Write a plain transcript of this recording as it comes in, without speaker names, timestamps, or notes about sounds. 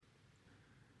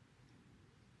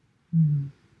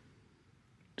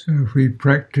So if we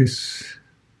practice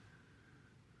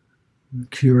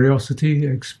curiosity,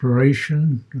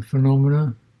 exploration of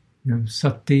phenomena,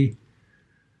 sati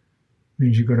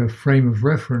means you've got a frame of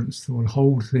reference that will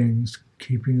hold things,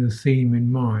 keeping the theme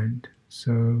in mind.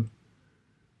 So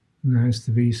it has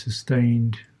to be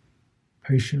sustained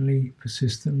patiently,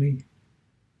 persistently,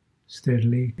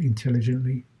 steadily,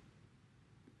 intelligently.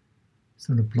 It's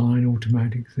not a blind,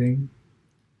 automatic thing.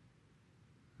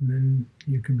 And then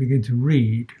you can begin to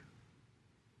read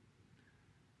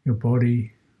your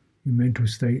body, your mental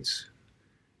states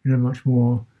in a much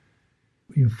more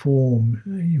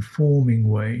informing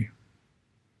way.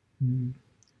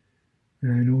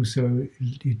 And also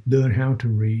you learn how to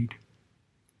read,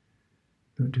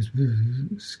 not just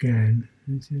scan.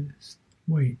 It's just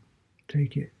wait,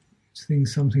 take it.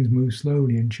 Some things move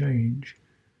slowly and change,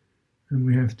 and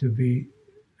we have to be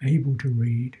able to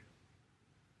read.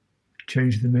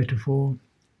 Change the metaphor.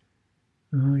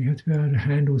 You have to be able to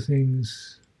handle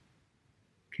things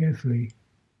carefully.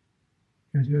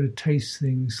 You have to be able to taste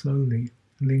things slowly,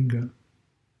 linger.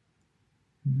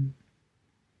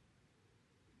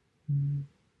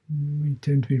 We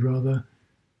tend to be rather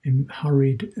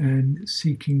hurried and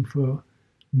seeking for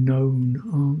known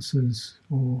answers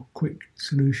or quick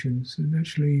solutions. And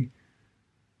actually,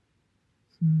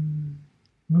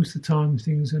 most of the time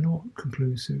things are not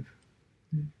conclusive.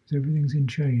 Everything's in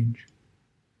change.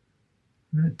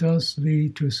 And that does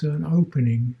lead to a certain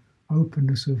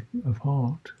openness of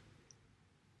heart.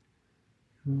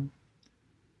 And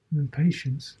then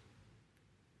patience.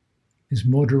 This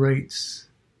moderates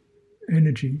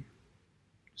energy.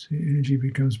 So energy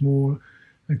becomes more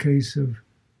a case of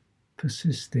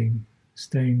persisting,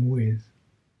 staying with,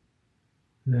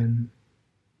 than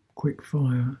quick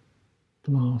fire,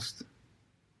 blast.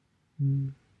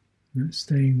 That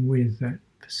staying with, that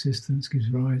persistence gives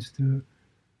rise to,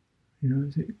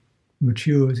 as it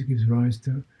matures, it gives rise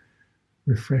to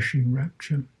refreshing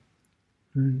rapture.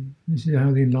 And this is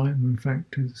how the enlightenment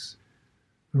factors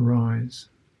arise.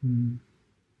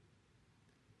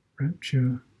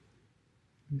 Rapture,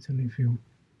 we suddenly feel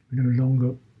we're no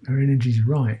longer, our energy's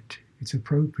right, it's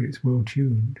appropriate, it's well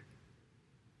tuned.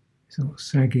 It's not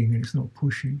sagging and it's not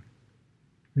pushing.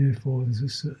 Therefore,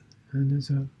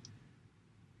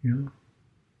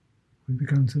 we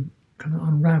begin to kind of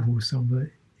unravel some of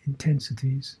the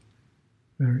intensities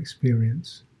of our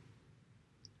experience.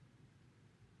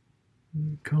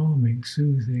 Calming,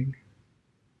 soothing,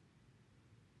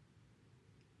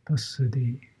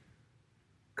 passaddhi,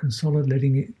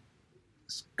 letting it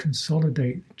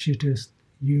consolidate, citta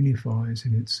unifies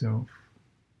in itself.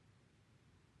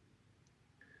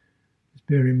 Just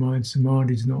bear in mind,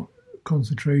 samadhi is not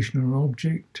concentration on an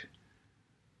object.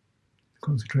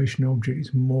 Concentration on object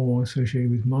is more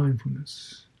associated with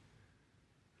mindfulness.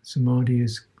 Samadhi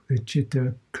is the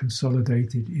citta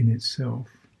consolidated in itself.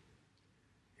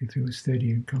 It feels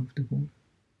steady and comfortable.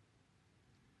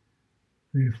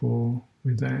 Therefore,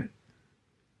 with that,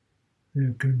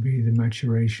 there can be the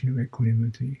maturation of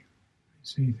equanimity. You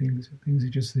see things are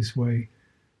just this way.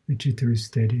 The citta is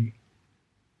steady.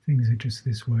 Things are just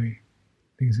this way.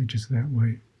 Things are just that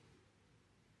way.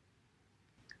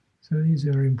 So these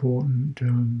are important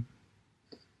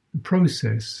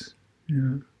process.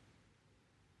 And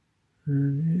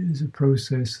it is a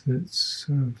process that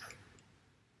sort of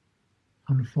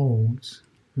unfolds.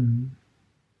 And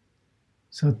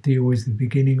sati always the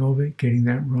beginning of it, getting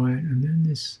that right, and then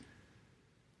this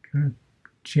kind of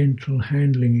gentle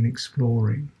handling and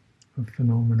exploring of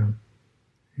phenomena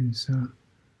is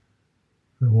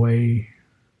the way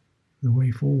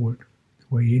forward,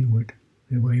 the way inward,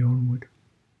 the way onward.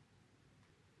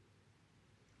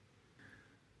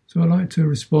 So I'd like to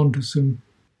respond to some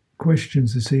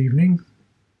questions this evening.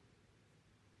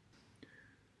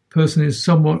 Person is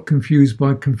somewhat confused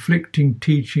by conflicting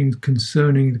teachings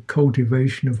concerning the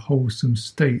cultivation of wholesome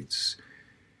states,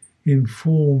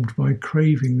 informed by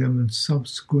craving them and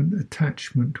subsequent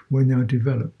attachment when they are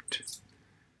developed.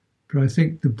 But I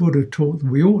think the Buddha taught that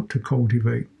we ought to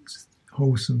cultivate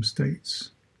wholesome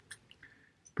states.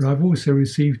 But I've also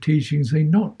received teachings saying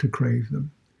not to crave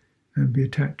them and be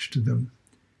attached to them.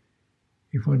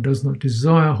 If one does not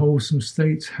desire wholesome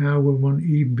states, how will one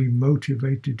even be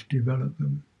motivated to develop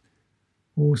them?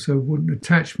 Also, wouldn't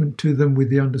attachment to them with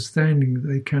the understanding that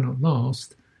they cannot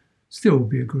last still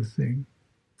be a good thing?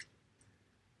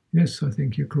 Yes, I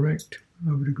think you're correct.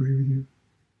 I would agree with you.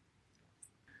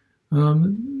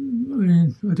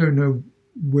 I don't know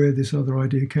where this other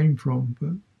idea came from,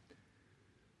 but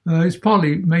it's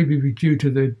partly maybe due to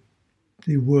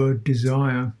the word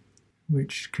desire,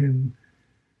 which can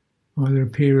either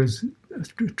appear as a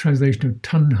translation of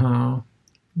tanha,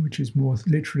 which is more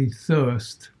literally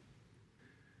thirst,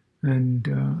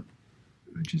 and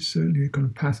which is certainly a kind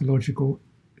of pathological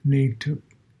need to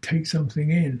take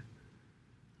something in.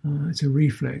 It's a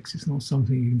reflex. It's not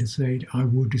something you can just say, I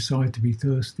will decide to be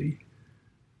thirsty.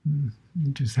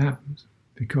 It just happens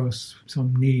because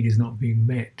some need is not being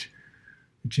met.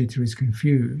 The citta is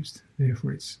confused,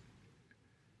 therefore it's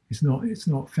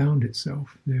not found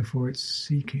itself, therefore it's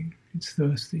seeking, it's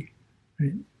thirsty, and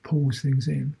it pulls things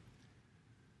in.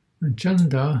 And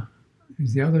chanda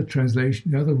is the other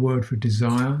translation, the other word for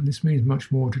desire, and this means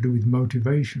much more to do with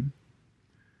motivation.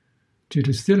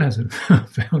 Citta still hasn't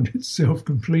found itself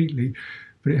completely,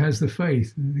 but it has the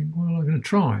faith, and think, well, I'm going to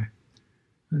try.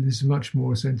 And this is much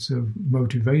more a sense of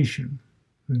motivation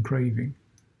than craving.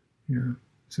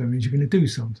 So it means you're going to do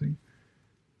something.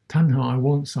 Tanha, I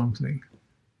want something.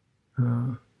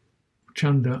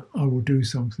 Chanda, I will do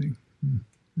something.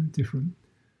 Different.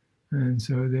 And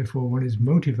so therefore one is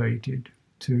motivated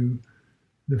to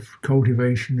the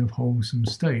cultivation of wholesome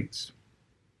states.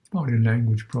 Partly a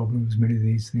language problem, as many of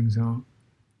these things are.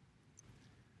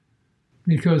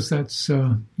 Because that's,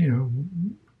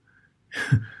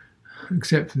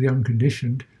 except for the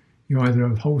unconditioned, you either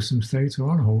have wholesome states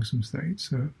or unwholesome states.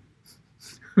 So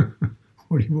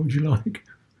what would you like?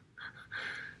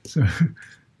 So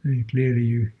clearly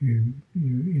you're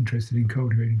interested in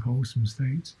cultivating wholesome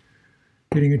states.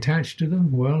 Getting attached to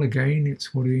them, well, again,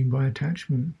 it's what do you mean by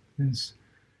attachment? There's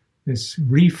this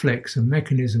reflex, a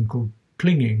mechanism called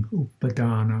clinging,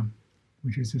 upadana,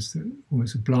 which is just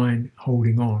almost a blind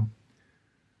holding on.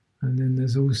 And then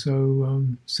there's also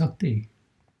sati,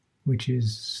 which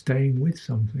is staying with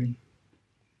something,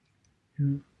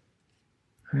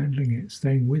 handling it,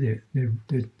 staying with it.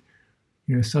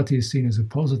 Sati is seen as a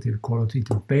positive quality,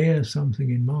 to bear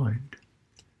something in mind.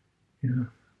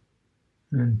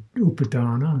 And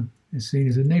upadana is seen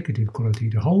as a negative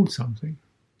quality, to hold something.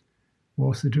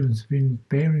 What's the difference between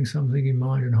bearing something in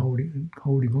mind and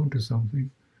holding on to something?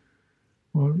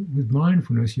 Well, with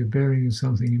mindfulness, you're bearing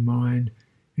something in mind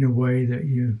in a way that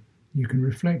you can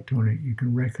reflect on it, you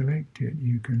can recollect it,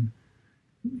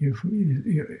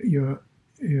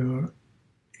 your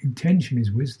intention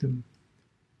is wisdom.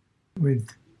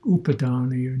 With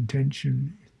upadana, your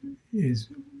intention is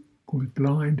called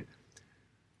blind,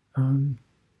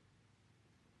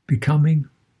 becoming,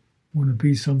 want to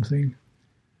be something,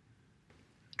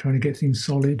 trying to get things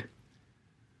solid,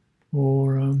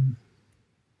 or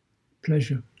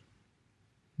pleasure.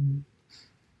 And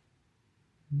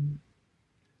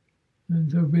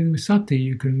so with sati,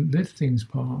 you can let things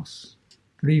pass,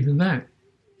 but even that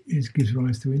gives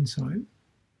rise to insight.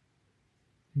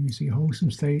 You see,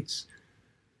 wholesome states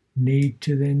need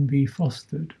to then be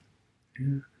fostered.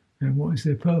 And what is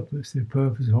their purpose? Their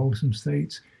purpose of wholesome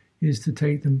states is to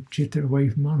take the citta away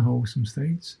from unwholesome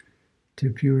states, to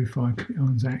purify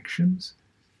one's actions,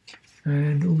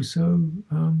 and also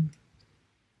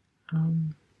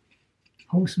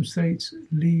wholesome states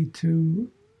lead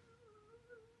to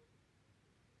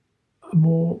a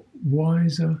more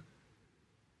wiser,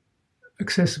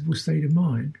 accessible state of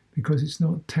mind, because it's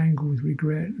not tangled with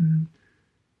regret and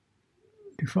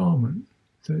defilement.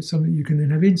 So it's something you can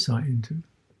then have insight into.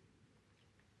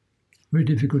 Very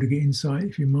difficult to get insight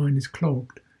if your mind is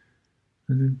clogged.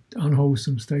 And then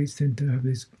unwholesome states tend to have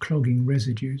these clogging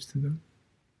residues to them.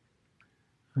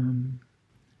 And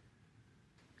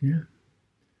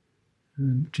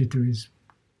citta is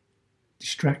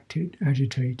distracted,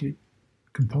 agitated,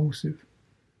 compulsive.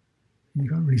 You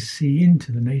can't really see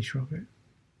into the nature of it.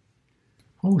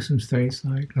 Wholesome states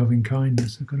like loving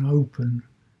kindness are kind of open,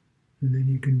 and then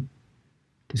you can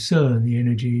discern the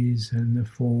energies and the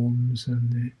forms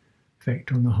and the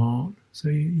effect on the heart. So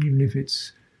even if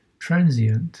it's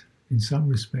transient in some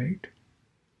respect,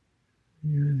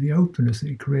 the openness that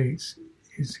it creates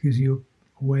gives you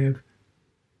a way of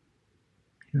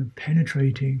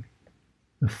penetrating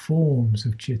the forms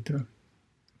of citta,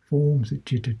 forms that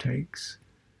citta takes,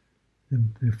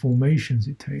 the formations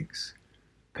it takes,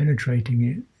 penetrating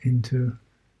it into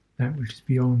that which is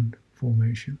beyond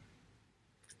formation.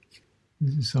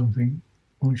 This is something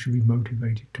one should be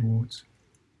motivated towards.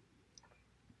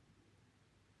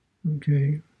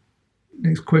 Okay,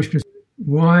 next question is,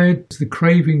 why does the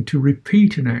craving to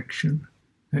repeat an action,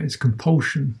 that is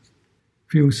compulsion,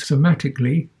 feel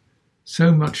somatically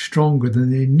so much stronger than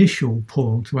the initial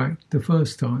pull to act the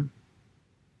first time?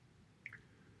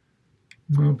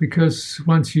 Well, because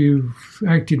once you've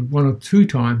acted one or two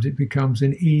times, it becomes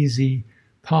an easy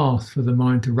path for the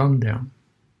mind to run down.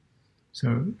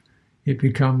 So it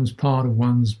becomes part of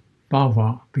one's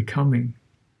bhava, becoming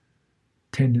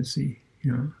tendency.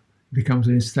 becomes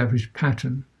an established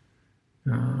pattern.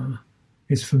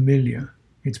 It's familiar.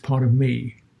 It's part of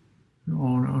me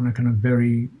on a kind of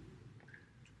very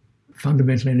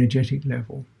fundamental energetic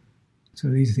level. So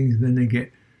these things, then they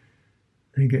get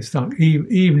stuck.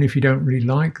 Even if you don't really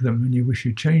like them and you wish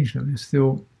you'd change them, it's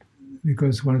still,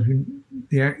 because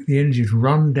the energy's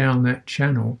run down that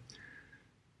channel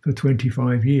for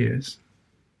 25 years.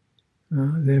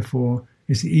 Therefore,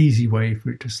 it's the easy way for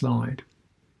it to slide.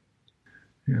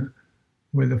 Yeah.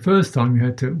 Well, the first time you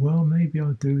had to, well, maybe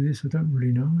I'll do this. I don't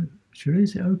really know.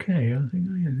 Is it okay? I think,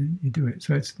 oh yeah, then you do it.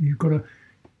 So you've got to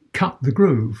cut the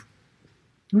groove.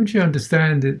 Once you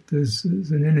understand that there's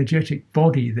an energetic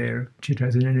body there, Citta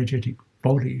has an energetic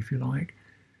body, if you like,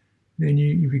 then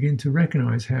you begin to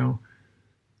recognize how,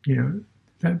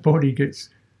 that body gets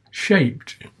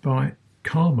shaped by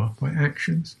karma, by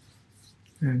actions,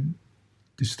 and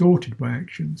distorted by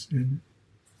actions. And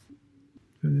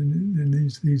then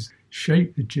these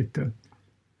shape the Citta,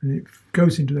 and it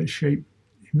goes into that shape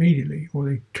immediately, or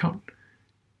they cut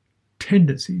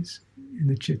tendencies in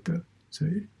the Citta. So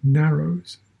it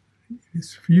narrows.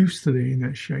 It's used to being in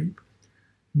that shape.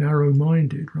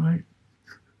 Narrow-minded, right?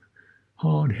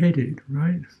 Hard-headed,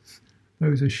 right?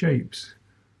 Those are shapes.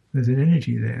 There's an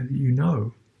energy there that you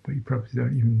know, but you probably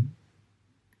don't even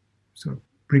sort of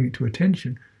bring it to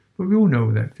attention. But we all know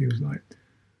what that feels like.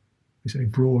 We say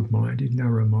broad-minded,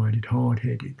 narrow-minded,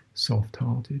 hard-headed,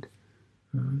 soft-hearted.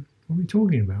 What are we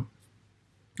talking about?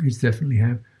 These definitely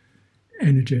have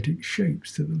energetic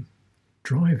shapes to them.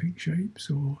 Driving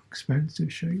shapes or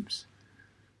expansive shapes.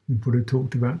 The Buddha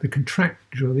talked about the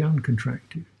contracted or the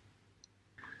uncontracted.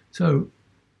 So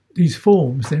these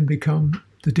forms then become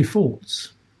the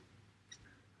defaults.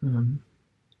 And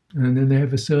then they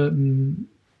have a certain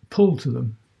pull to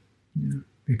them,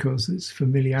 because it's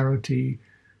familiarity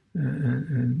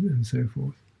and so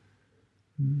forth.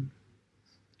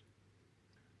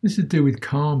 This is to do with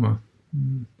karma.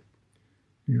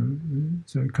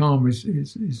 So karma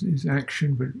is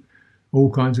action, but all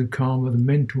kinds of karma. The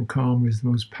mental karma is the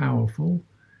most powerful,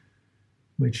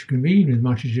 which can be even as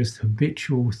much as just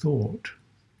habitual thought,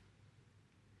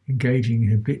 engaging in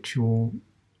habitual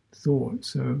thought.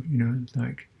 So,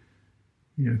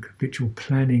 habitual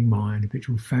planning mind,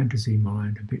 habitual fantasy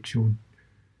mind, habitual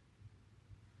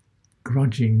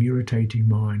grudging, irritating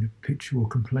mind, habitual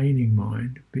complaining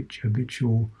mind,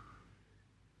 habitual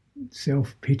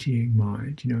self-pitying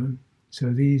mind,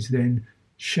 So these then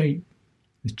shape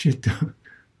the Citta.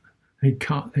 They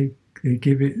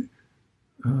give it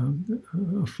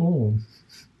a form,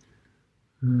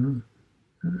 and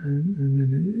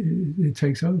then it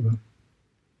takes over.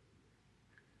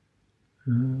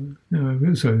 Now,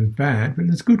 also it's bad, but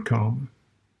it's good karma.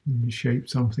 You shape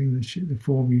something. The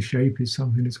form you shape is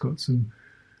something that's got some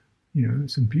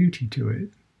beauty to it,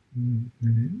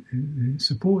 and it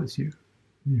supports you.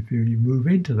 You feel you move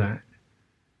into that,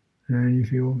 and you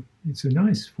feel it's a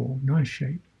nice form, nice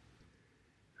shape.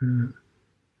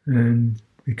 And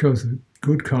because of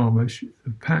good karma,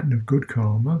 the pattern of good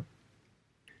karma,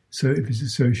 so if it's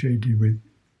associated with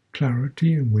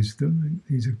clarity and wisdom, and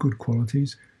these are good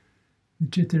qualities, the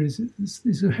Citta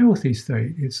is a healthy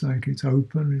state. It's like it's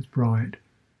open, it's bright,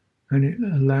 and it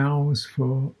allows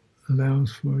for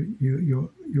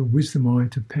your wisdom eye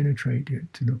to penetrate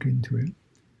it, to look into it.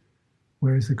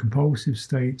 Whereas the compulsive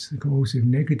states, the compulsive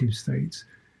negative states,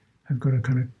 have got a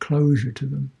kind of closure to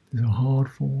them. There's a hard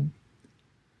form.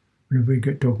 Whenever we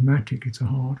get dogmatic, it's a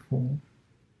hard form.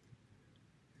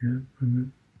 Yeah,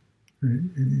 and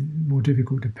more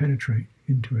difficult to penetrate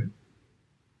into it.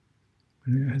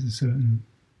 And it has a certain,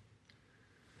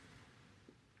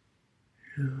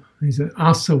 these are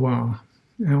asawa,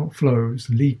 outflows,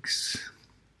 leaks,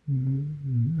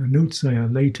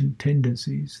 anutsaya, latent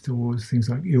tendencies towards things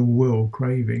like ill will,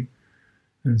 craving,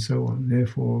 and so on.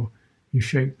 Therefore, you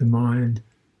shape the mind.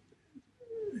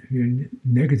 Your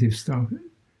negative stuff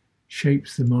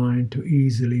shapes the mind to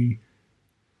easily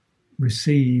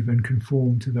receive and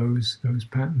conform to those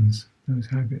patterns, those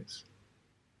habits.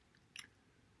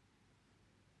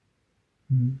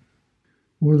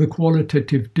 What are the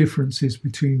qualitative differences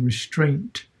between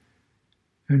restraint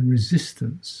and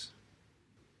resistance?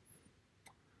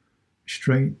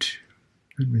 Restraint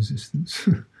and resistance.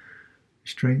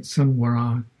 Restraint,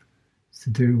 samvara, is to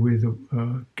do with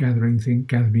gathering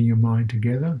your mind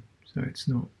together, so it's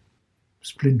not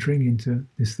splintering into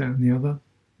this, that, and the other,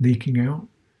 leaking out.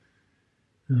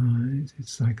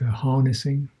 It's like a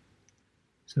harnessing,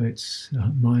 so it's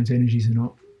mind's energies are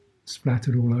not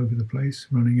splattered all over the place,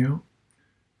 running out.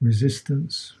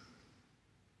 Resistance.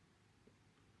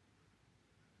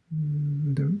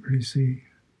 I don't really see.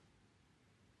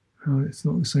 it's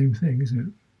not the same thing, is it?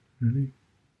 Really?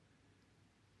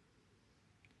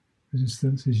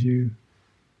 Resistance is you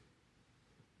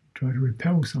try to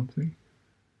repel something.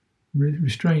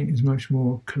 Restraint is much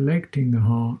more collecting the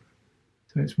heart,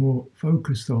 so it's more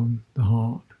focused on the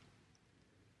heart.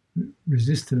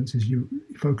 Resistance is you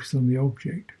focus on the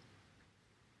object.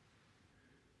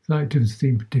 It's like the difference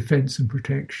between defense and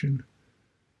protection.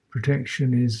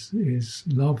 Protection is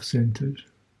love-centered,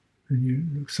 and you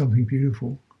look something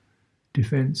beautiful.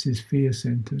 Defense is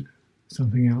fear-centered,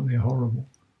 something out there horrible.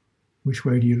 Which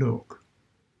way do you look?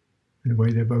 In a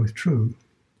way, they're both true.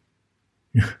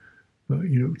 But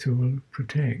you look to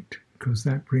protect, because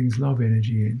that brings love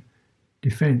energy in.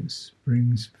 Defense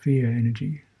brings fear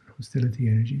energy, hostility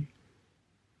energy.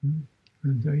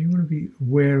 And so you want to be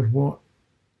aware of what,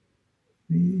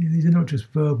 these are not just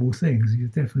verbal things, these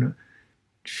are definite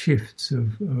shifts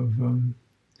of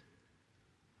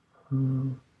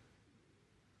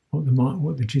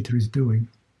what the citta is doing.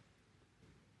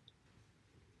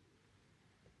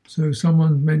 So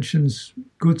someone mentions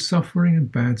good suffering and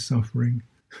bad suffering.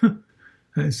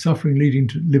 Suffering leading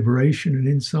to liberation and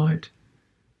insight,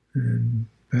 and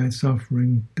bad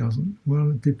suffering doesn't.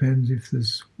 Well, it depends if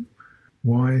there's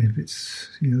why. If it's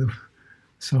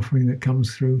suffering that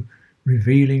comes through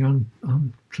revealing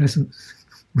unpleasant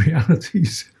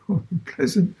realities, or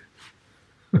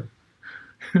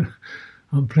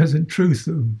unpleasant truths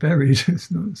that are buried. It's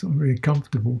not very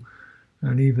comfortable,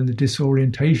 and even the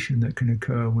disorientation that can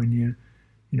occur when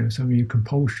some of your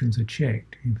compulsions are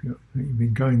checked. You've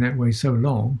been going that way so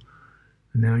long,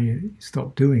 and now you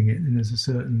stop doing it, and there's a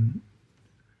certain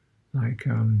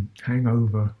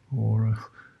hangover, or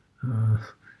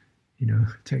it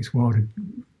takes a while to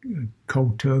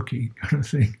cold turkey kind of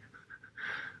thing.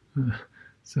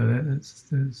 So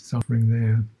there's suffering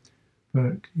there,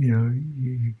 but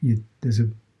there's a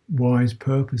wise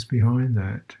purpose behind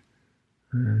that,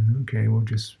 and okay, well,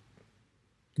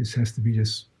 this has to be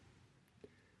just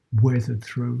weathered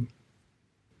through.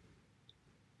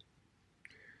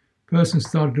 Person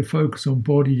started to focus on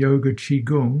body yoga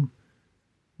qigong,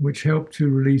 which helped to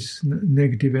release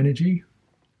negative energy,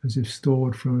 as if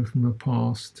stored from the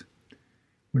past.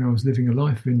 When I was living a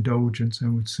life of indulgence, I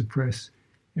would suppress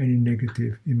any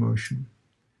negative emotion.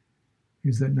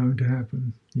 Is that known to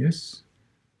happen? Yes.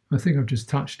 I think I've just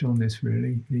touched on this,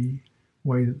 really, the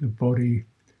way that the body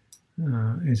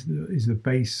is the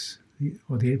base,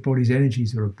 or the body's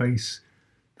energies are a base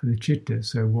for the citta.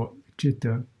 So what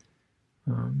citta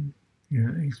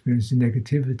experiences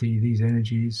negativity, these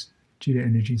energies, citta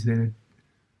energies, then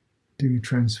do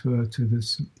transfer to the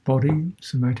body,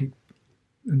 somatic,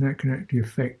 and that can actually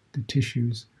affect the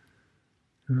tissues.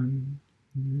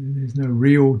 There's no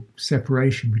real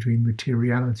separation between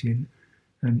materiality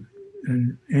and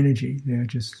energy. They're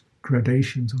just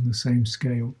gradations on the same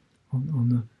scale.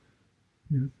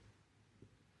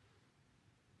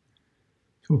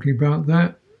 Talking about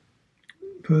that,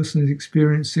 person is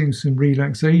experiencing some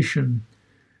relaxation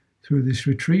through this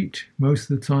retreat. Most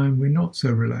of the time we're not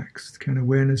so relaxed. Can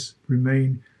awareness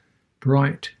remain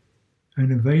bright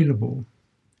and available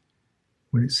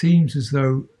when it seems as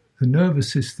though the nervous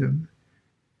system,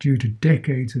 due to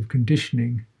decades of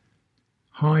conditioning,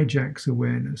 hijacks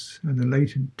awareness and the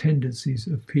latent tendencies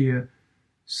appear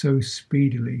so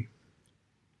speedily?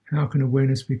 How can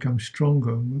awareness become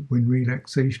stronger when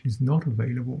relaxation is not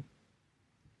available?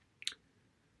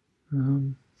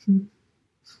 And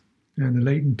the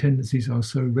latent tendencies are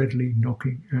so readily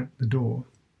knocking at the door.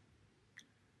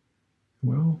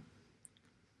 Well,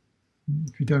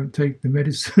 if you don't take the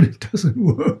medicine, it doesn't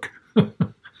work.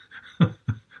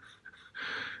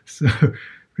 So,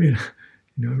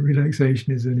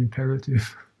 relaxation is an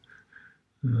imperative.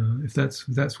 If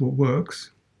that's what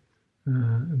works,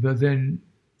 but then,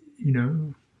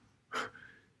 knowing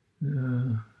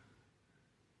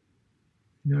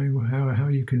how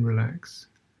you can relax.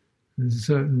 There's a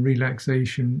certain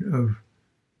relaxation of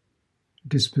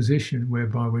disposition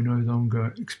whereby we're no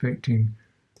longer expecting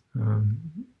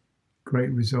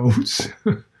great results.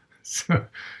 So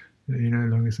you're no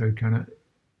longer so kind of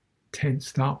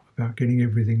tensed up about getting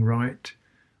everything right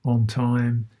on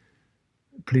time,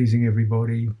 pleasing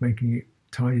everybody, making it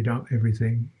tidied up,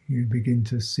 everything. You begin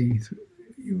to see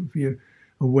your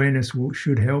awareness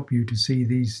should help you to see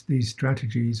these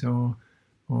strategies are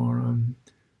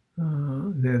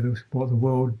they're what the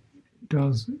world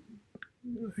does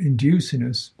induce in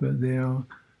us, but they're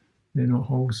not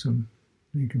wholesome.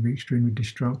 They can be extremely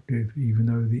destructive, even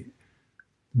though the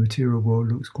material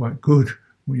world looks quite good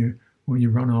when you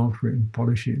run after it and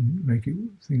polish it and make it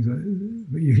things like that,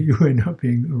 but you end up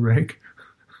being a wreck.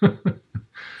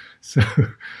 So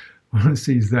one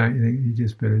sees that, you think you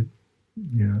just better,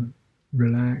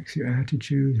 relax your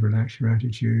attitudes,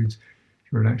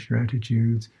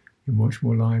 you're much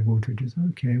more liable to just,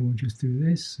 okay, we'll just do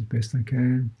this as best I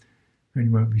can, and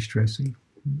you won't be stressing.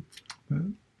 But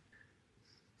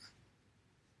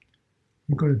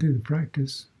you've got to do the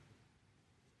practice.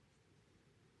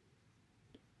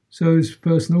 So this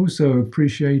person also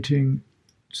appreciating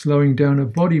slowing down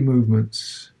of body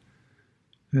movements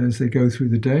as they go through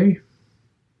the day,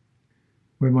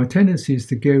 where my tendency is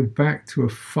to go back to a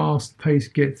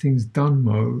fast-paced, get things done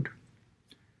mode.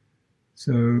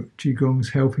 So Qigong's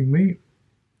helping me.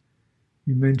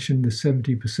 You mentioned the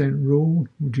 70% rule.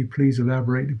 Would you please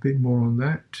elaborate a bit more on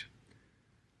that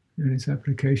and its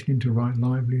application into right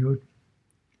livelihood?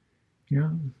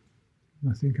 Yeah,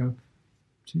 I think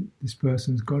this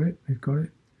person's got it. They've got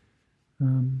it.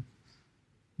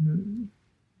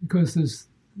 Because there's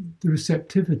the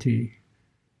receptivity.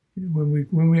 When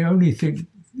we only think,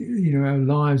 our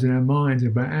lives and our minds are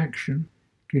about action,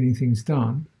 getting things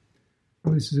done,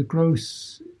 well, this is a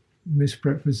gross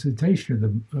misrepresentation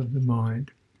of the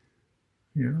mind,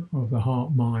 of the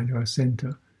heart, mind, our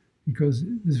center, because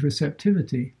there's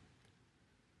receptivity,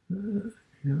 and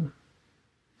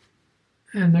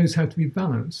those have to be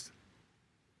balanced.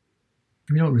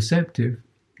 If you're not receptive,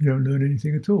 you don't learn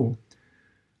anything at all.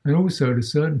 And also, at a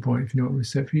certain point, if you're not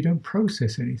receptive, you don't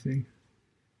process anything.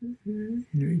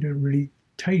 You don't really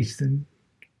taste and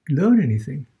learn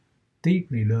anything,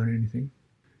 deeply learn anything.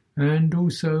 And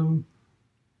also,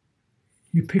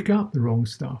 you pick up the wrong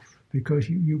stuff because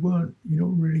you're not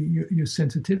really, your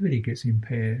sensitivity gets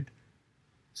impaired.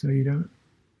 So you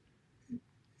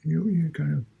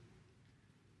kind of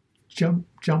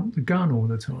jump the gun all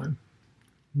the time,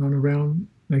 run around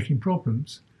making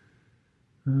problems.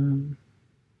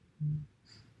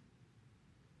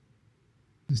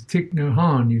 As Thich Nhat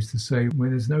Hanh used to say,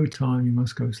 when there's no time, you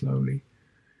must go slowly.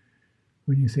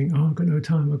 When you think, I've got no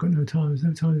time, there's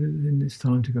no time, then it's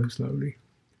time to go slowly.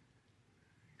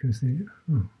 Because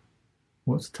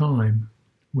what's time?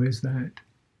 Where's that?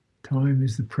 Time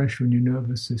is the pressure in your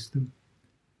nervous system.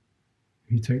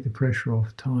 If you take the pressure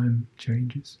off, time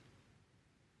changes.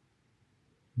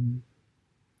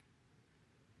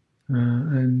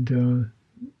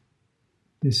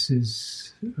 This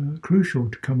is crucial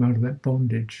to come out of that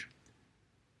bondage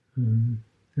and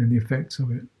the effects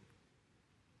of it.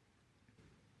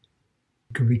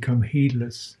 We can become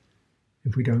heedless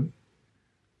if we don't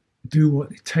do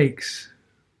what it takes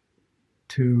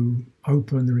to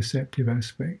open the receptive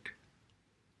aspect.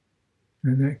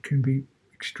 And that can be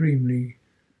extremely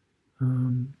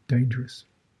dangerous.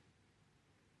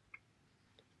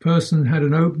 Person had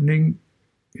an opening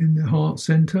in the heart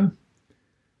center.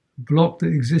 A block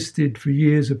that existed for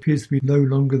years appears to be no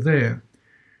longer there.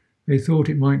 They thought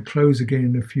it might close again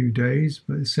in a few days,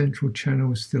 but the central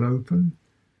channel is still open.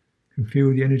 You can feel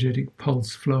the energetic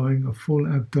pulse flowing. A full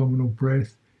abdominal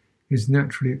breath is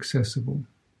naturally accessible.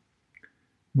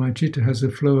 My citta has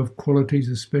a flow of qualities,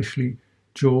 especially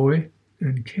joy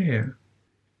and care.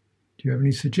 Do you have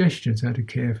any suggestions how to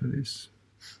care for this?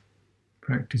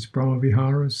 Practice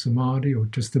Brahmavihara, Samadhi, or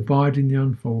just abide in the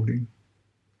unfolding?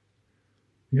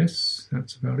 Yes,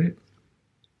 that's about it.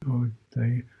 I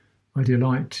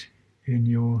delight in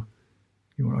your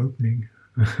opening.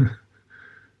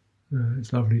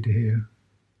 It's lovely to hear.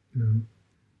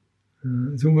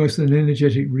 It's almost an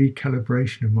energetic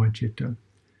recalibration of my citta.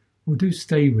 Well, do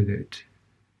stay with it.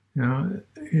 Now,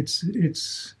 it's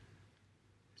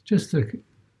just a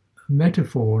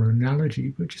metaphor, an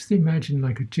analogy, but just imagine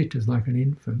like a citta is like an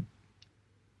infant,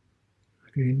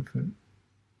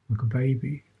 like a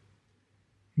baby.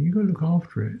 And you've got to look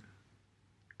after it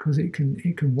because it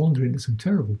can wander into some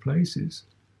terrible places.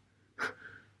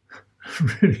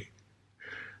 Really.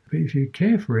 But if you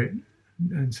care for it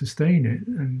and sustain it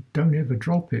and don't ever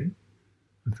drop it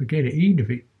and forget it, even if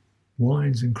it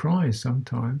whines and cries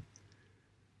sometime,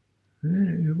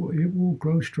 it will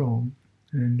grow strong,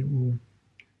 and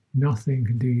nothing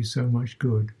can do you so much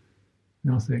good.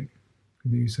 Nothing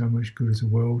can do you so much good as a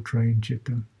well-trained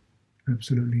citta.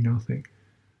 Absolutely nothing.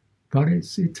 But it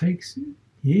takes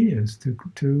years to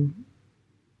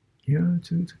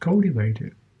cultivate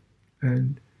it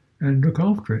and look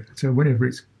after it. So whenever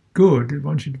it's good,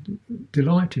 one should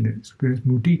delight in it. It's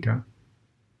mudita.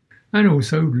 And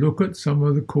also look at some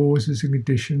of the causes and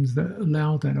conditions that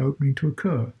allow that opening to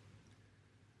occur.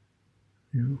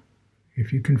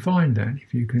 If you can find that,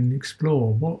 if you can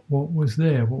explore what was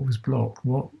there, what was blocked,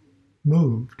 what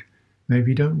moved,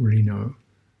 maybe you don't really know.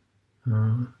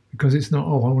 Because it's not,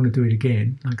 I want to do it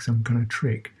again, like some kind of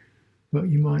trick. But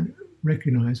you might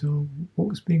recognize, what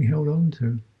was being held on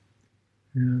to?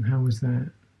 And how was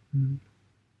that?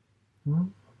 Well,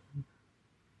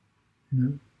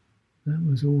 that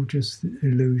was all just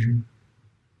illusion.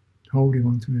 Holding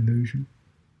on to illusion.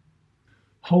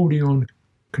 Holding on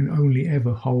can only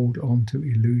ever hold on to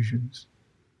illusions.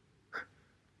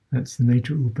 That's the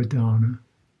nature of upadana.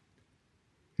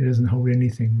 It doesn't hold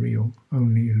anything real,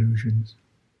 only illusions.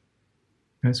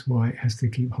 That's why it has to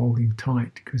keep holding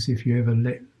tight, because if you ever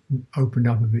opened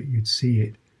up a bit, you'd see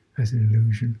it as an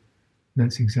illusion. And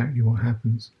that's exactly what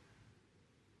happens.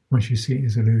 Once you see it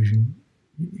as illusion,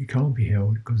 you can't be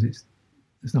held because there's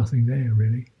nothing there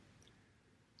really.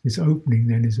 This opening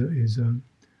then is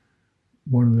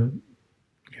one of the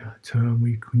term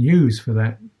we can use for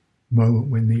that moment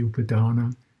when the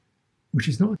upadana, which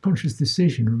is not a conscious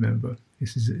decision, remember,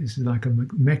 this is like a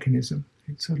mechanism.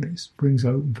 It suddenly springs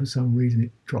open for some reason,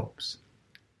 it drops.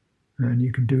 And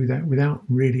you can do that without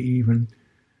really even,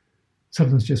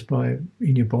 sometimes just in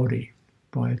your body,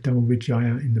 by Dhamma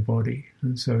Vijaya in the body.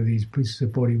 And so these pieces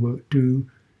of body work do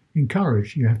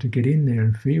encourage. You have to get in there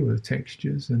and feel the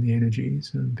textures and the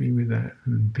energies and be with that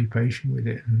and be patient with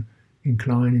it and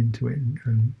incline into it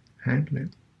and handle it.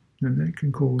 And that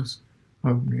can cause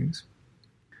openings.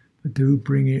 But do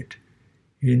bring it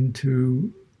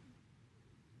into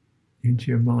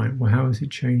your mind. Well, how has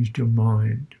it changed your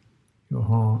mind, your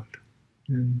heart?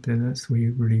 And then that's where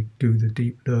you really do the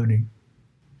deep learning.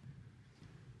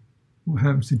 What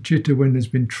happens to citta when there's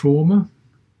been trauma?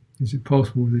 Is it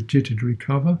possible for the citta to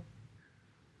recover?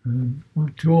 Well,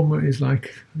 trauma is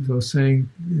like, as I was saying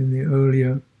in the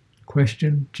earlier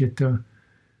question, citta,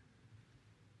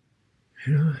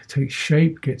 takes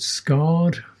shape, gets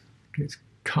scarred, gets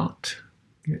cut,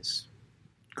 gets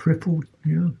crippled.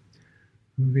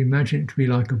 We imagine it to be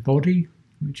like a body,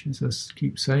 which, as I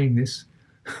keep saying this,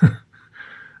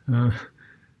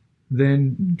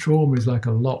 then trauma is like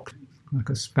a lock, like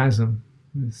a spasm.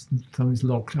 Something's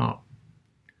locked up.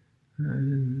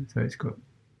 So it's got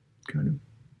kind of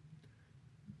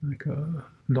like a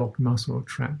locked muscle or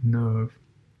trapped nerve.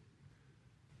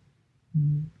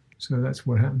 So that's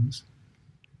what happens.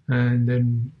 And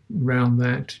then around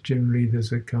that, generally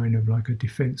there's a kind of like a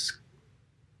defense.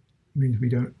 It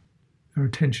means our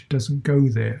attention doesn't go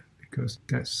there because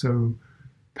that's so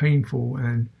painful,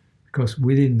 and because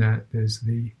within that there's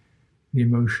the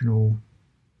emotional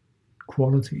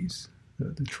qualities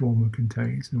that the trauma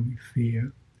contains, and we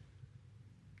fear,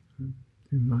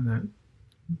 things like that,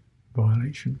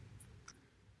 violation.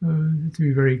 To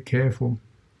be very careful.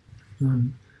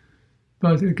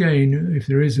 But again, if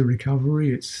there is a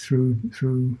recovery, it's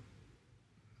through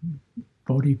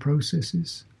body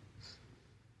processes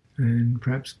and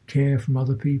perhaps care from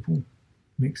other people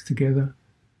mixed together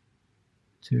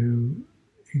to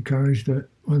encourage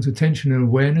one's attention and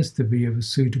awareness to be of a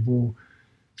suitable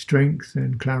strength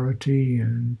and clarity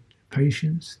and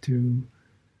patience to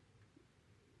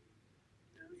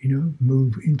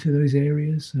move into those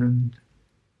areas and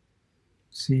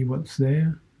see what's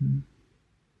there.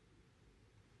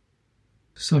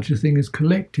 Such a thing as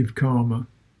collective karma.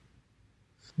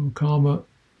 Well, karma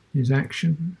is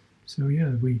action. So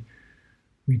we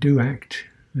do act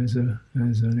as an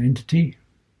entity,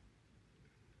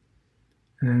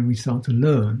 and we start to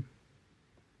learn.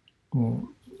 Or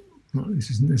this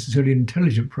isn't necessarily an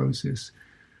intelligent process.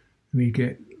 We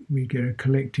get a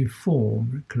collective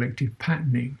form, a collective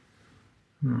patterning.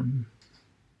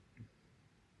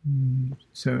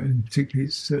 So, and particularly,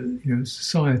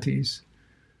 societies,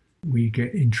 we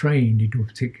get entrained into a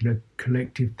particular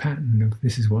collective pattern of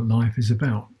this is what life is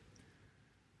about.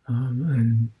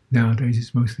 And nowadays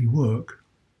it's mostly work.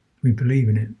 We believe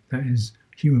in it. That is,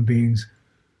 human beings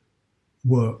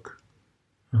work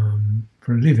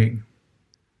for a living.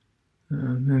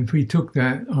 And if we took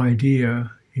that idea,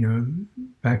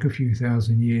 back a few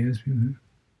thousand years,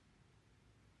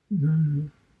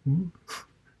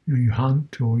 you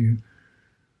hunt or you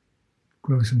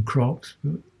grow some crops,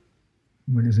 but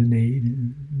when there's a need,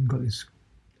 and you've got this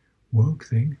work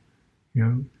thing,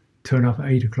 turn up at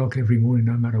 8 o'clock every morning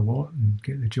no matter what and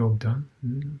get the job done.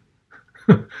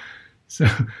 So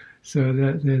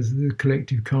that there's the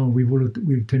collective karma.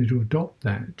 We've tended to adopt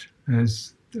that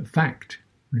as a fact.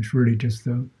 It's really just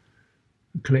a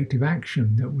collective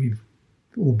action that we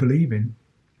all believe in.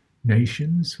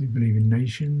 Nations, we believe in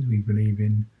nations. We believe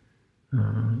in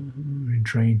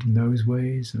trained in those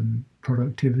ways, and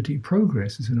productivity,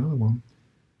 progress is another one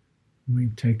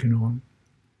we've taken on.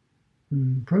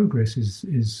 And progress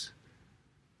is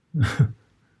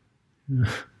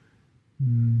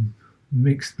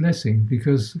mixed blessing,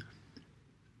 because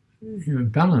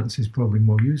balance is probably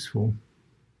more useful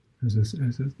as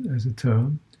a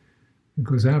term,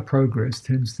 because our progress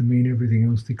tends to mean everything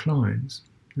else declines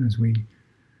as we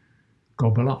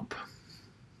gobble up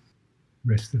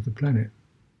the rest of the planet,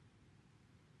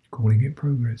 calling it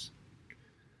progress.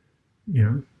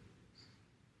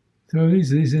 So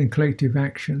these are collective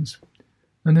actions.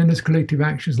 And then there's collective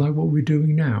actions like what we're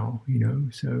doing now,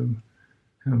 so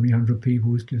how many hundred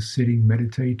people is just sitting,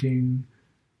 meditating,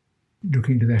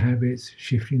 looking to their habits,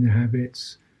 shifting their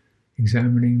habits,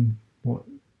 examining what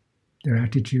their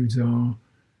attitudes are,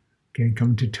 again,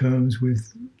 coming to terms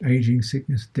with aging,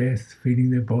 sickness, death,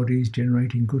 feeding their bodies,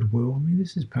 generating goodwill. I mean,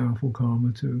 this is powerful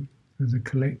karma too. There's a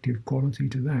collective quality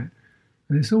to that.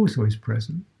 And this also is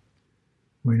present.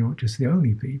 We're not just the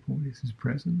only people. This is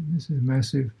present. This is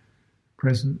massive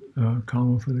present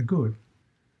karma for the good.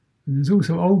 And there's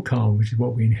also old karma, which is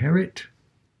what we inherit.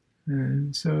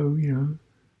 And so,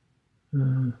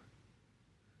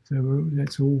 so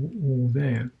that's all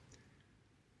there.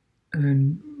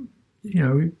 And,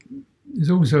 there's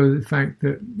also the fact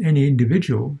that any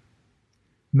individual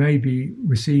may be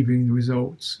receiving the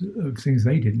results of things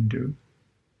they didn't do,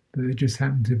 but they just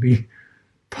happen to be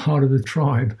part of the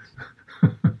tribe.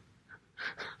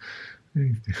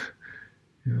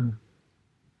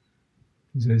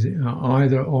 So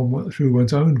either through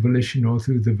one's own volition or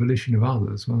through the volition of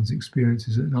others, one's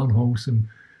experiences an unwholesome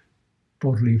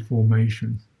bodily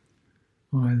formation.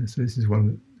 So this is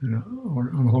one, or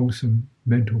unwholesome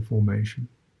mental formation.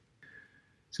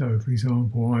 So, for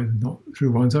example, either not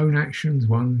through one's own actions,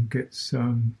 one gets,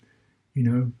 an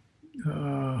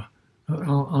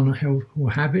unhelpful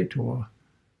habit or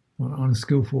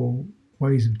unskillful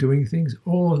ways of doing things,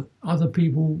 or other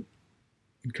people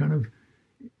kind of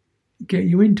get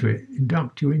you into it,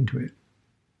 induct you into it.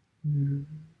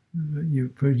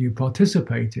 You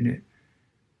participate in it,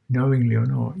 knowingly or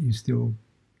not, you still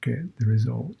get the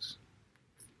results.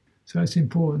 So it's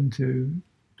important to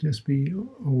just be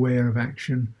aware of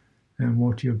action and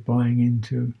what you're buying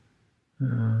into.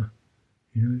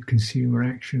 Consumer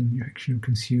action, the action of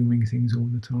consuming things all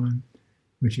the time,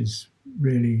 which is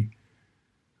really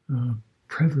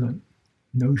prevalent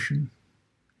notion.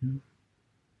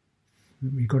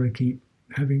 That we've got to keep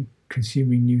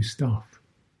consuming new stuff.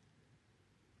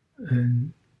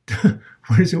 And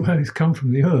what is it? Well, it's come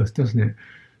from the earth, doesn't it?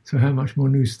 So how much more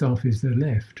new stuff is there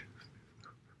left?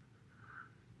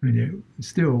 And yet,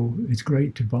 still, it's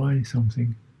great to buy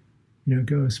something.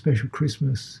 Go a special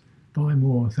Christmas, buy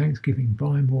more. Thanksgiving,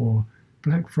 buy more.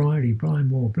 Black Friday, buy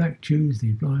more. Black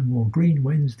Tuesday, buy more. Green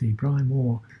Wednesday, buy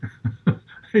more.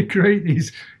 They create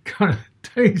these kind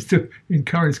of days to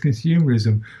encourage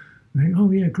consumerism. I think, oh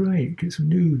yeah, great, get some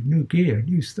new gear,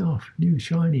 new stuff, new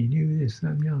shiny, new this,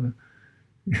 that, and the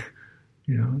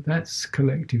other. That's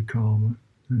collective karma.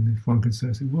 And if one can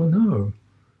say, well, no.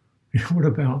 What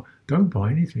about don't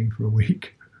buy anything for a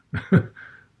week?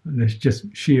 Unless just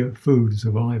sheer food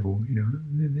survival,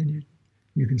 then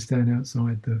you can stand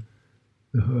outside the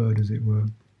herd, as it were.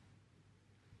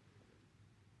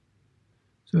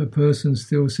 So a person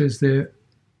still says their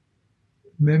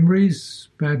memories,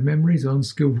 bad memories,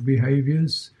 unskillful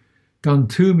behaviours, done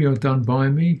to me or done by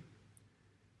me.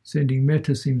 Sending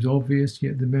metta seems obvious,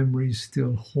 yet the memories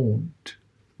still haunt.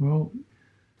 Well,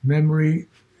 memory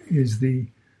is the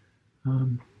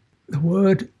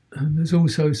word, and there's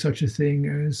also such a thing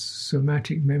as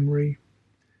somatic memory.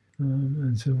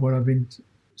 And so what I've been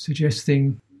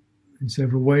suggesting in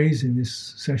several ways in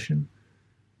this session,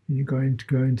 you're going to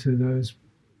go into those.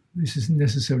 This isn't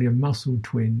necessarily a muscle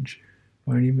twinge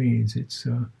by any means. It's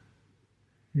a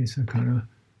kind of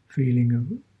feeling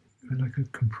of like a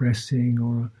compressing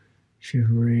or a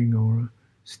shivering or a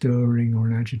stirring or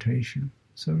an agitation.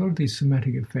 So a lot of these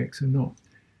somatic effects are not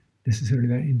necessarily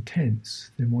that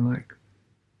intense. They're more like,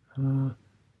 the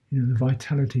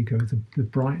vitality goes, the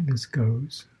brightness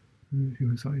goes. It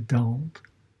was like dulled.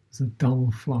 There's a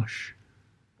dull flush,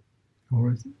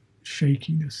 or a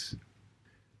shakiness,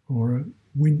 or a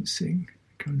wincing,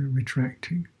 kind of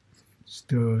retracting,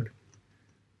 stirred.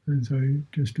 And so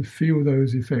just to feel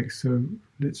those effects. So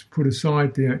let's put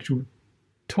aside the actual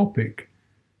topic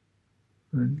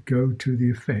and go to the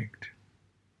effect.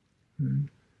 And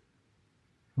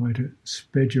try to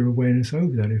spread your awareness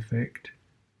over that effect,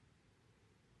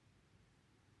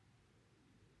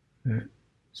 that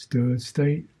stirred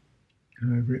state,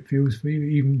 however it feels for you.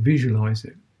 Even visualize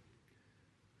it.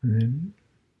 And then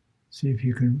see if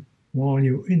you can, while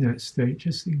you're in that state,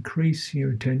 just increase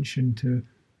your attention to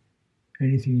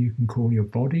anything you can call your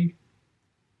body,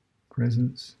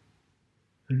 presence,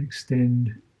 and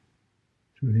extend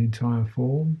through the entire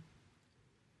form.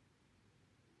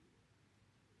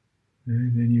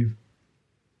 And then you've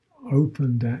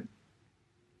opened that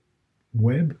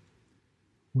web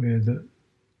where the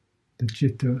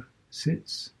citta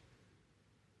sits.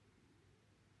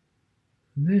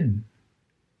 And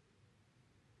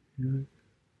then,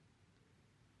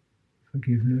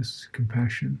 forgiveness,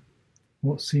 compassion.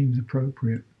 What seems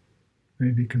appropriate?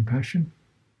 Maybe compassion.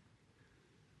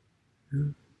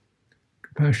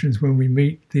 Compassion is when we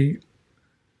meet the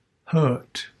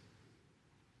hurt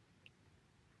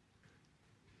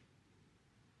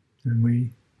and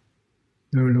we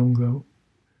no longer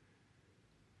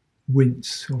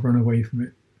wince or run away from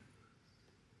it.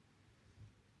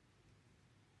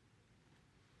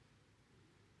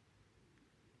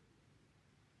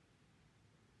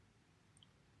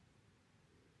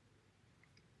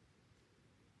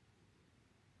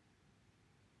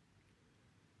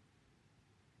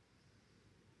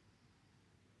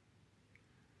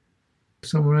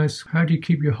 Someone asks, how do you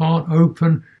keep your heart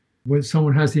open when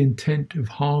someone has the intent of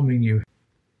harming you?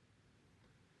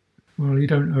 Well, you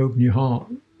don't open your heart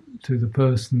to the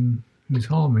person who's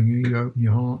harming you. You open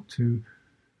your heart to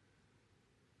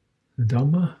the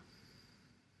Dhamma,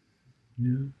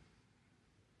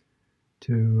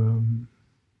 to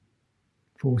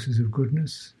forces of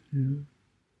goodness. You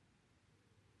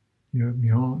open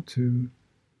your heart to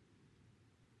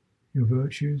your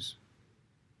virtues.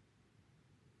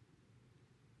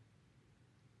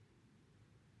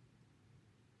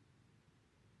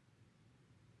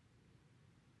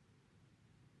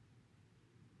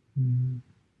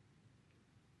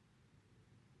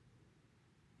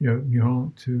 You open your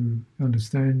heart to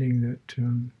understanding that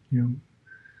to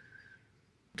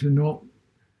not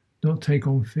take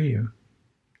on fear.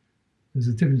 There's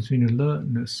a difference between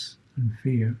alertness and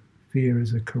fear. Fear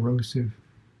is a corrosive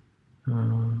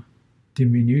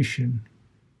diminution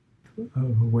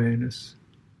of awareness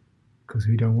because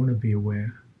we don't want to be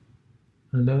aware.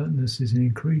 Alertness is an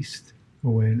increased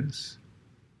awareness.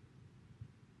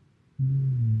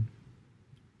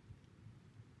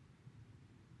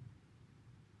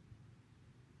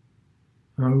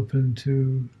 Open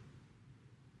to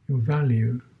your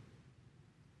value,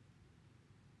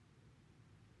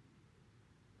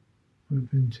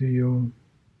 open to your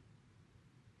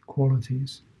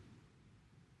qualities.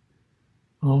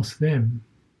 Ask them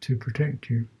to protect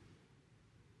you.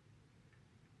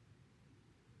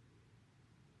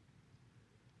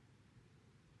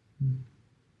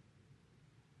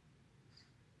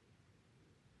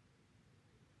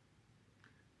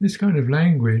 This kind of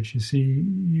language, you see,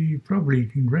 you probably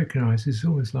can recognize, it's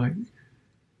almost like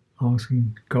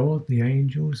asking God, the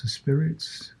angels, the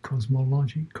spirits,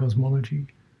 cosmology.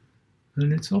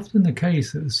 And it's often the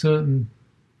case at a certain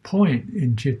point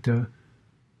in Citta,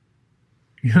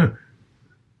 the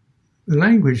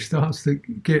language starts to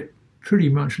get pretty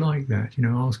much like that,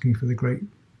 asking for the great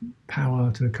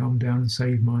power to come down and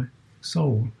save my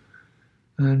soul.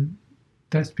 And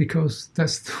that's because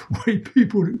that's the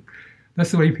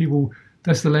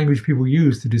language people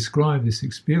use to describe this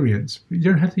experience. But you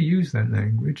don't have to use that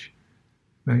language.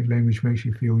 Language makes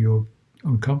you feel you're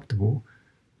uncomfortable.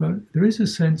 But there is a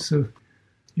sense of,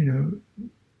 the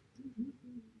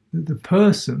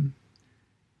person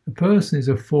is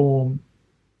a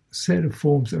set of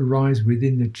forms that arise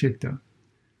within the citta.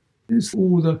 It's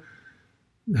all the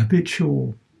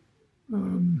habitual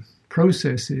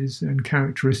processes and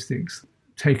characteristics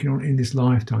taken on in this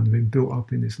lifetime, they've been built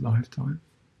up in this lifetime.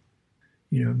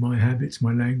 My habits,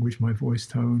 my language, my voice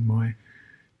tone, my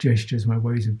gestures, my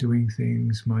ways of doing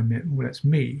things, well, that's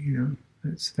me,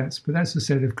 but that's a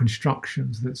set of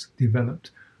constructions that's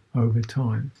developed over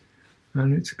time.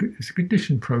 And it's a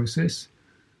conditioned process,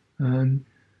 and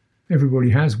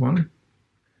everybody has one,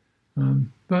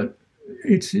 but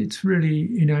it's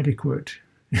really inadequate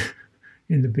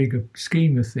in the bigger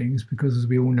scheme of things, because as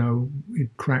we all know, it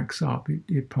cracks up,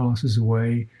 it passes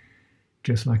away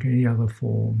just like any other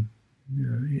form.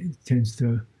 It tends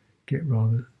to get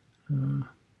rather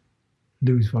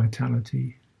lose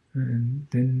vitality, and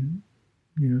then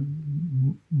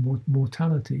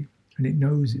mortality, and it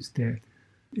knows its death.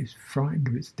 It's frightened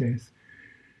of its death.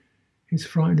 It's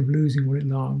frightened of losing what it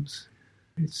loves.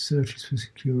 It searches for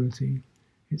security.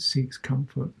 It seeks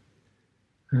comfort,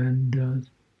 and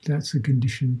that's a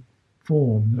conditioned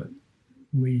form that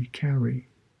we carry,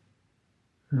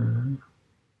 and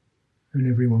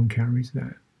everyone carries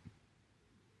that.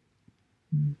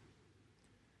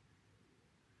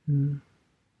 And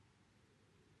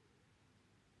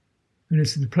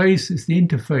it's the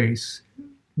interface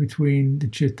between the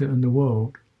citta and the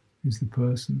world, is the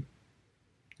person.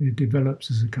 It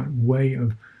develops as a kind of way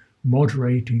of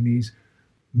moderating these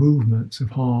movements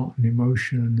of heart and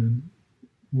emotion and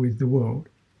with the world.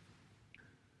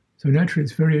 So naturally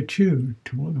it's very attuned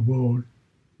to what the world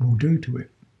will do to it.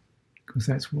 because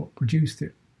that's what produced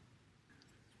it.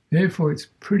 Therefore, it's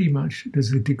pretty much,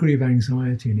 there's a degree of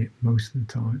anxiety in it most of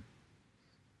the time.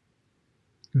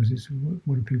 Because it's,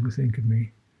 what do people think of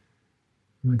me?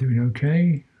 Am I doing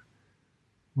okay?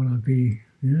 Will I be,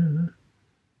 yeah.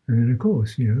 And then, of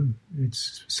course,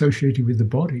 it's associated with the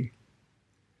body,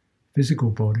 physical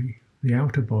body, the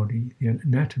outer body, the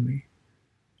anatomy,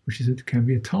 which can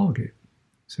be a target.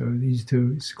 So these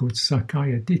two, it's called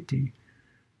Sakkaya Ditthi,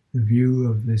 the view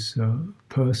of this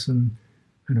person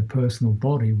and a personal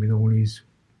body with all these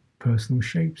personal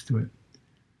shapes to it,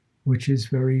 which is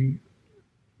very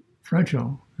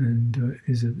fragile and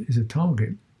is a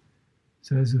target.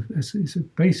 So it's a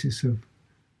basis of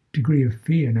degree of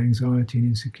fear and anxiety and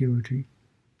insecurity.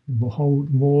 The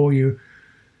more you're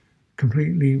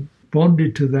completely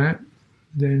bonded to that,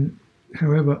 then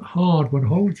however hard one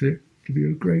holds it to be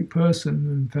a great person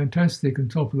and fantastic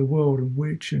and top of the world and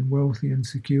rich and wealthy and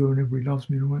secure and everybody loves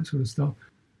me and all that sort of stuff,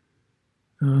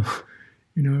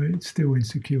 it's still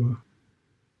insecure.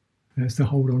 It has to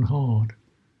hold on hard.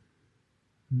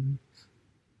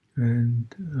 And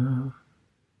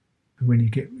when you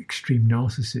get extreme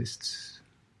narcissists,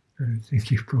 I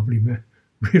think you've probably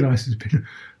realised there's been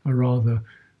a rather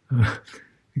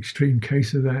extreme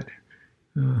case of that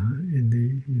in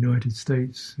the United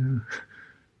States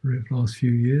the last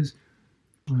few years.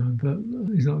 But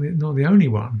he's not the only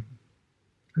one.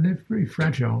 And they're very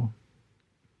fragile,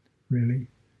 really.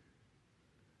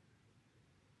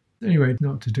 Anyway,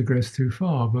 not to digress too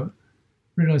far, but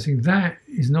realising that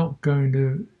is not going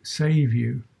to save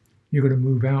you. You've got to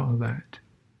move out of that.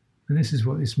 And this is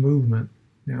what this movement,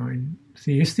 now in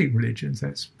theistic religions,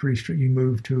 that's pretty strict. You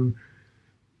move to,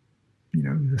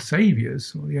 the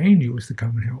saviours or the angels to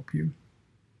come and help you,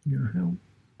 help.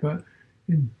 But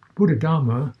in Buddha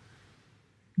Dhamma,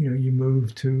 you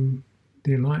move to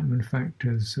the enlightenment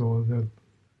factors or the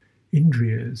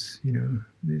indriyas,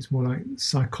 it's more like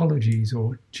psychologies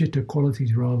or citta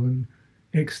qualities rather than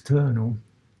external.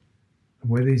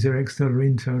 Whether these are external or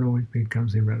internal, it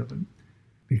becomes irrelevant,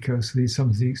 because some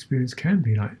of the experience can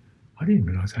be like, I didn't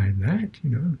realise I had that,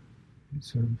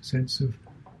 It's sort of a sense of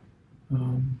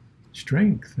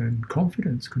strength and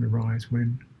confidence can arise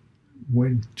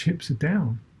when chips are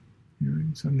down.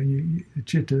 Suddenly the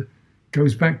citta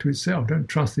goes back to itself. Don't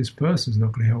trust this person's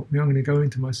not going to help me. I'm going to go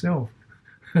into myself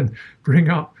and bring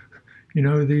up,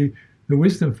 the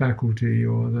wisdom faculty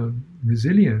or the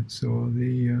resilience or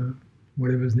the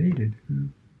whatever's needed.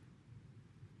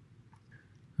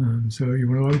 So you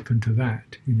want to open to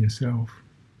that in yourself.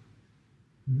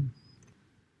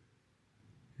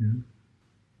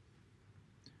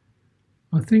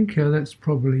 I think that's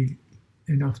probably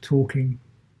enough talking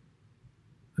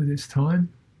at this time.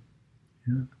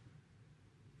 I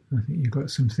think you've got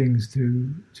some things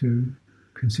to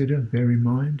consider, bear in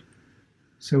mind.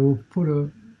 So we'll put a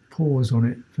pause on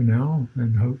it for now,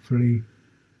 and hopefully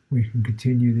we can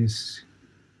continue this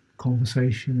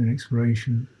conversation and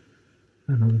exploration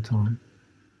another time.